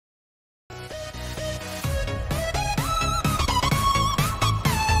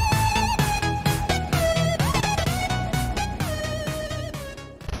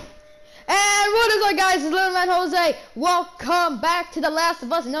man Jose. Welcome back to The Last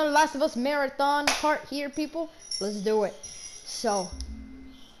of Us. Another Last of Us marathon part here, people. Let's do it. So,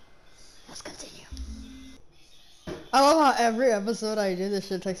 let's continue. I love how every episode I do this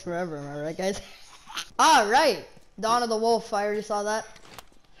shit takes forever, am I right, guys? Alright. Dawn of the Wolf, I already saw that.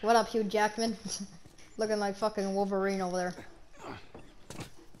 What up, Hugh Jackman? Looking like fucking Wolverine over there.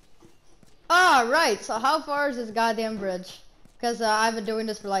 Alright, so how far is this goddamn bridge? Because I've been doing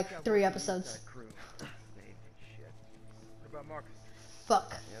this for like 3 episodes.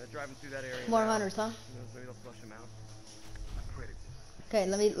 Fuck. Yeah, they're driving through that area. More hunters, huh? Maybe they'll flush them out. Okay,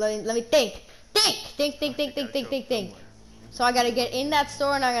 let me think. Think. So I gotta get in that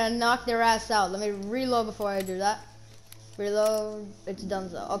store and I gotta knock their ass out. Let me reload before I do that. Reload. It's done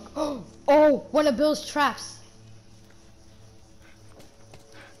so. Oh, one of Bill's traps.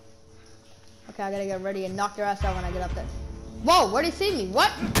 Okay, I gotta get ready and knock their ass out when I get up there. Whoa, where'd he see me?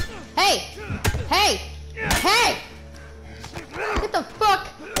 What? Hey! Get the fuck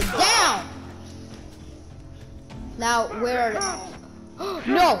down! Now, where are they?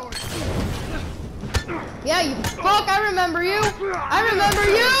 No! Yeah, you fuck, I remember you!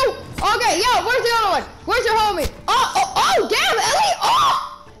 Okay, yo, where's the other one? Where's your homie? Oh, damn, Ellie!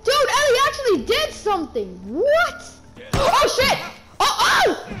 Oh! Dude, Ellie actually did something! What? Oh, shit!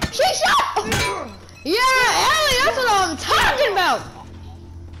 Oh! She shot! Yeah, Ellie, that's what I'm talking about!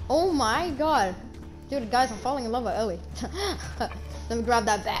 Oh my god. Dude, guys, I'm falling in love with Ellie. Let me grab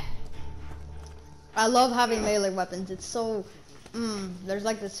that bat. I love having melee weapons. It's so... there's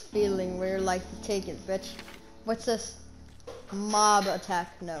like this feeling where you're like, take it, bitch. What's this? Mob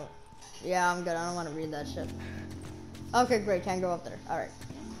attack. No. Yeah, I'm good. I don't want to read that shit. Okay, great. Can't go up there. Alright.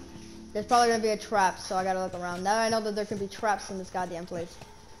 There's probably going to be a trap, so I gotta look around. Now I know that there can be traps in this goddamn place.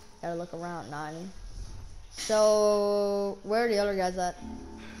 Gotta look around. Nah, I mean. So, where are the other guys at?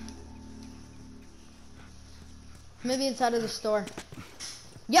 Maybe inside of the store.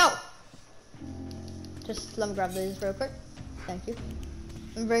 Yo! Just let me grab these real quick. Thank you.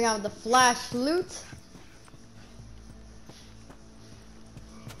 And bring out the flash loot.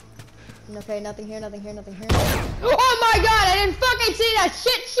 Okay, nothing here. Oh my god, I didn't fucking see that!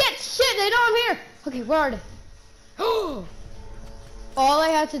 Shit, they know I'm here! Okay, where are they? All I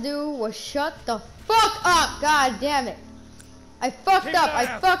had to do was shut the fuck up! God damn it. I fucked up.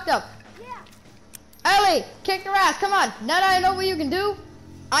 Ellie, kick their ass, come on. Now that I know what you can do,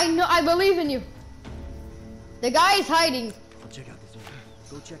 I believe in you. The guy is hiding. I'll check out this one.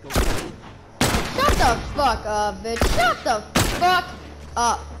 Go check out. Shut the fuck up, bitch. Shut the fuck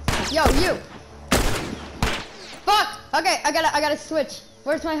up. Yo, you. Fuck. Okay, I gotta switch.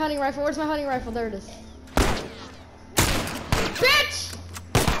 Where's my hunting rifle? There it is. Bitch!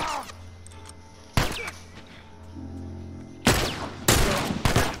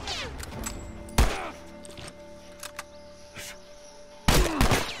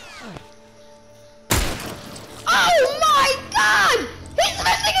 Oh my god! He's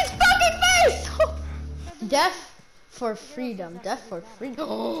missing his fucking face! Death for freedom.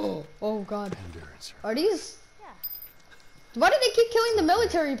 Oh god. Are these... Why do they keep killing the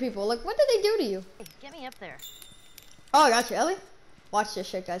military people? Like, what did they do to you? Hey, get me up there. Oh, I got you, Ellie. Watch this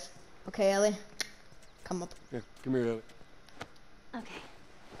shit, guys. Okay, Ellie. Come up. Yeah, come here, Ellie. Okay.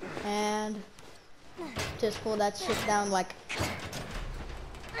 And... just pull that shit down like...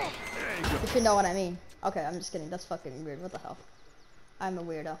 If you know what I mean. Okay, I'm just kidding. That's fucking weird. What the hell? I'm a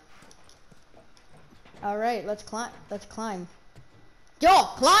weirdo. Alright, let's climb. Yo,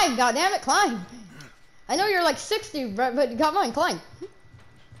 climb! Goddammit, climb! I know you're like 60, but come on, climb.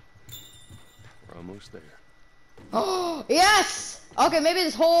 We're almost there. Oh, yes! Okay, maybe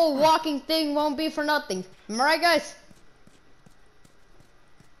this whole walking thing won't be for nothing. Am I right, guys?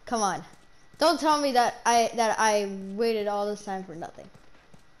 Come on. Don't tell me that I waited all this time for nothing.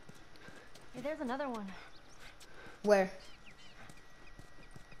 Hey, there's another one. Where?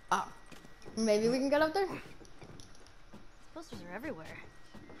 Oh. Maybe we can get up there? Posters are everywhere.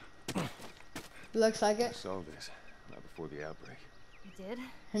 Looks like I it. saw this, not before the outbreak. You did?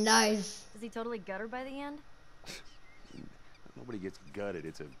 Nice. Is he totally gut her by the end? Nobody gets gutted.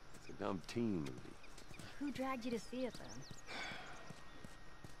 It's a dumb teen movie. Who dragged you to see it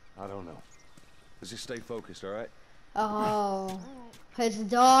then? I don't know. Let's just stay focused, all right? Oh. His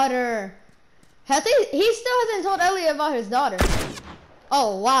daughter. He still hasn't told Ellie about his daughter.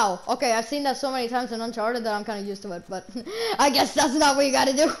 Oh, wow. Okay, I've seen that so many times in Uncharted that I'm kind of used to it, but I guess that's not what you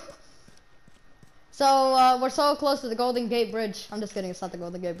gotta do. So, we're so close to the Golden Gate Bridge. I'm just kidding, it's not the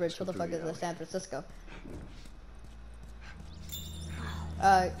Golden Gate Bridge. What the fuck is this? San Francisco.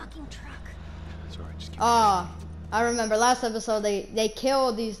 Fucking truck. Sorry, just keep I remember last episode they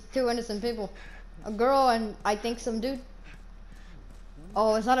killed these 2 innocent people. A girl and I think some dude.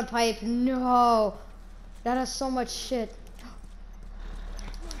 Oh, it's not a pipe. No. That has so much shit.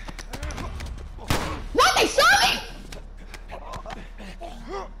 What? They saw me?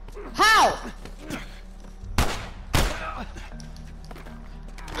 How?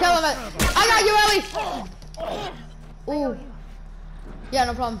 Kill him. I got you, Ellie. Ooh. Yeah,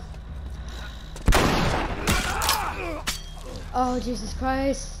 no problem. Oh, Jesus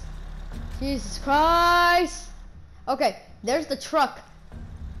Christ. Jesus Christ. Okay, there's the truck.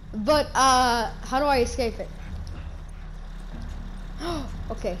 But, how do I escape it?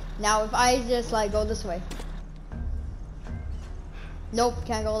 Okay, now if I just, like, go this way. Nope,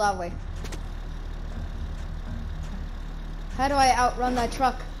 can't go that way. How do I outrun that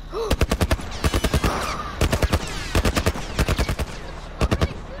truck? Some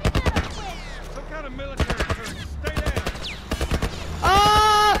kind of military turret. Stay down.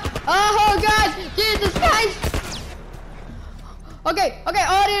 Oh God, Jesus Christ! Okay, all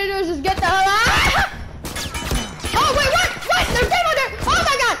I need to do is just get the hell out. Oh wait, what? There's people there! Oh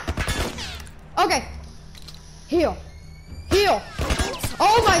my God! Okay, heal.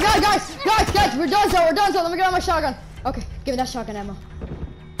 Oh my God, guys, we're done so. Let me get out my shotgun. Okay, give me that shotgun ammo.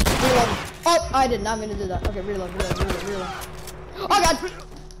 Reload. Oh, I did not mean to do that. Okay, reload. Oh God,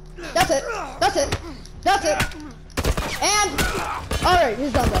 that's it. And all right,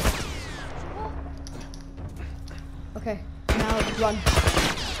 he's done though. Okay, now run.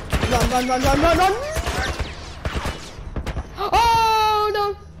 Oh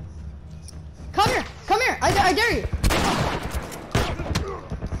no! Come here! I dare you!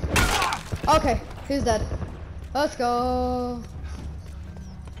 Okay, he's dead. Let's go.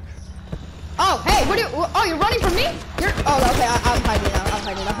 Oh, hey, what are you? Oh, you're running from me? Oh, okay, I'm hiding now.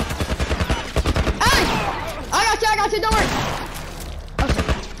 Hey! I got you, don't worry. Okay.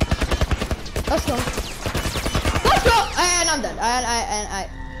 Let's go. And I'm dead.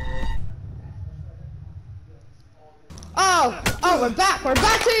 Oh, we're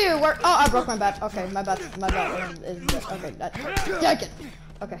back to you. Oh, I broke my bat. Okay, my bat is okay. Take it.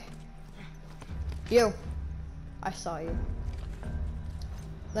 Okay. You. I saw you.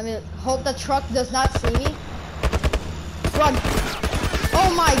 Let me hope the truck does not see me. Run.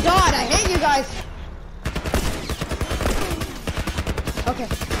 Oh my God, I hate you guys. Okay.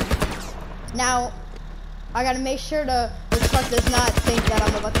 Now, I gotta make sure the truck does not think that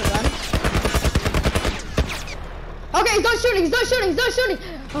I'm about to run. Okay, he's done shooting.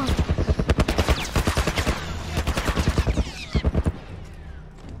 Oh.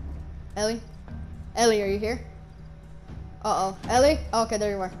 Ellie, are you here? Uh-oh. Ellie? Okay,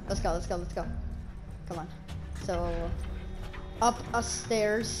 there you are. Let's go. Come on. So, up a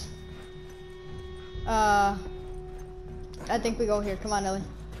stairs. I think we go here. Come on, Ellie.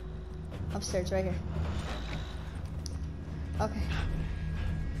 Upstairs, right here. Okay.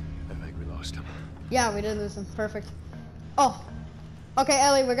 I think we lost him. Yeah, we did lose him. Perfect. Oh. Okay,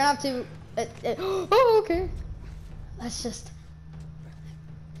 Ellie, we're gonna have to... Oh, okay. Let's just...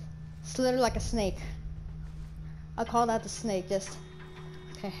 slither like a snake. I'll call that the snake, just...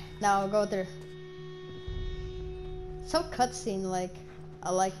 Okay, now I'll go through. Some cutscene, like...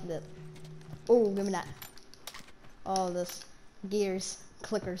 I liked it. Oh, give me that. All this. Gears.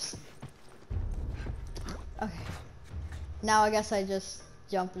 Clickers. Okay. Now I guess I just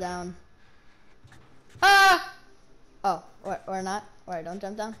jump down. Ah! Oh, or not? Or I don't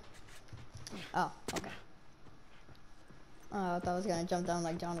jump down? Oh, okay. Oh, I thought I was gonna jump down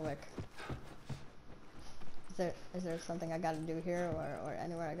like John Wick. Is there something I gotta do here or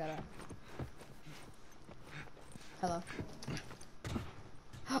anywhere I gotta... Hello?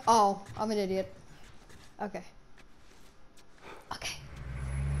 Oh, I'm an idiot. Okay. Okay.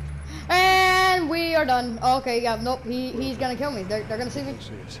 And we are done. Okay, yeah, nope, he's gonna kill me. They're gonna see me.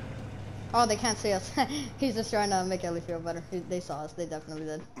 Oh, they can't see us. He's just trying to make Ellie feel better. They saw us. They definitely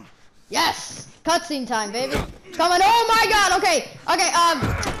did. Yes! Cutscene time, baby. Come on. Oh my God. Okay.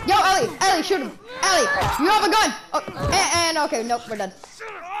 Yo, Ellie, shoot him. Ellie, you have a gun. Oh, and okay, nope, we're done.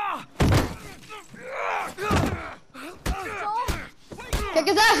 Kick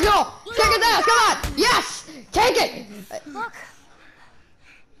his ass, Joel. Kick his ass. Come on. Yes. Take it. Look.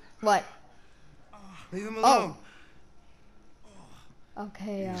 What? Leave him alone. Oh.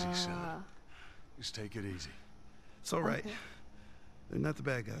 Okay. Easy, son. Just take it easy. It's all right. Okay. They're not the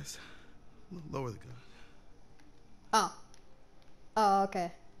bad guys. Lower the gun. Oh. Oh,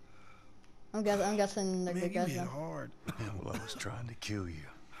 okay. I'm guessing they're good Man, guys you hit now. hard. Yeah, well, I was trying to kill you.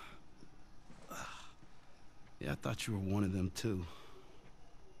 Yeah, I thought you were one of them too.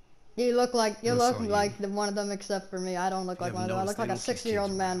 You look like That's all like the one of them except for me. I don't look like one of them. I look like a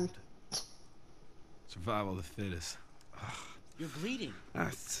 60-year-old man. Survival of the fittest. Ugh. You're bleeding. Ah,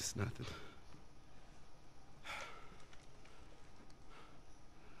 it's just nothing.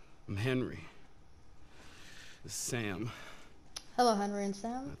 I'm Henry. This is Sam. Hello, Henry and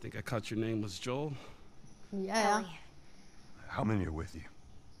Sam. I think I caught your name was Joel. Yeah. Ellie. How many are with you?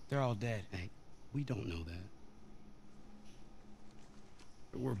 They're all dead. Hey, we don't know that.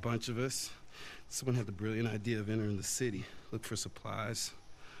 There were a bunch of us. Someone had the brilliant idea of entering the city, look for supplies.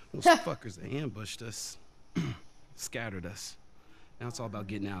 Those fuckers, they ambushed us, scattered us. Now it's all about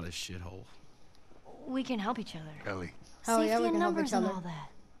getting out of this shithole. We can help each other. Ellie. Oh Safety yeah, we in can help numbers each and other. all that.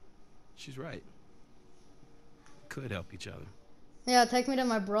 She's right. Could help each other. Yeah, take me to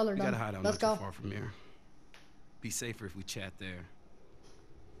my brother. We Then. gotta hide out Let's not go. too far from here. Be safer if we chat there.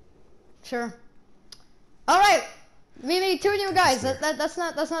 Sure. All right, me, two new guys. That's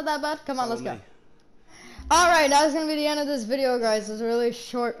not that bad. Come on, let's go. All right, that's gonna be the end of this video, guys. It's a really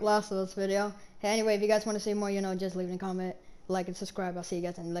short Last of Us video. Hey, anyway, if you guys want to see more, you know, just leave a comment, like, and subscribe. I'll see you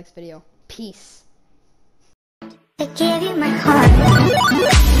guys in the next video. Peace. I gave you my heart.